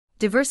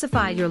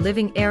Diversify your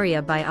living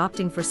area by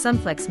opting for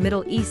Sunflex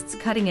Middle East's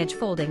cutting-edge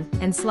folding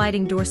and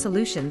sliding door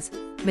solutions,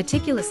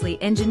 meticulously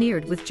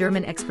engineered with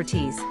German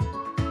expertise.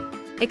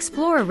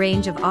 Explore a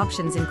range of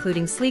options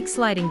including sleek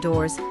sliding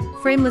doors,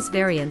 frameless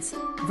variants,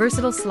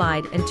 versatile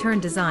slide and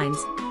turn designs,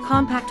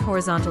 compact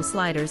horizontal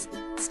sliders,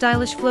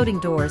 stylish floating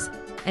doors,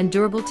 and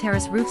durable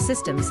terrace roof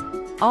systems,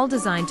 all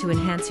designed to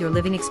enhance your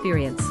living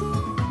experience.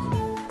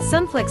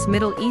 Sunflex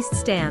Middle East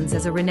stands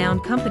as a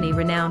renowned company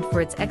renowned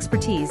for its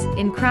expertise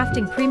in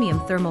crafting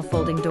premium thermal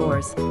folding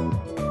doors.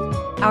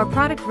 Our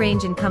product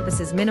range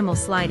encompasses minimal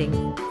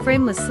sliding,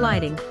 frameless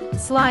sliding,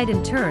 slide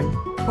and turn,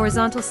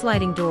 horizontal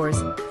sliding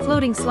doors,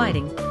 floating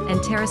sliding,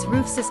 and terrace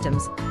roof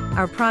systems.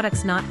 Our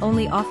products not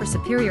only offer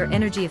superior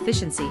energy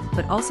efficiency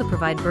but also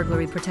provide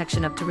burglary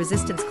protection up to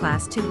resistance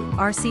class 2,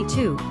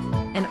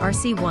 RC2, and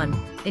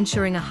RC1,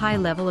 ensuring a high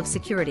level of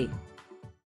security.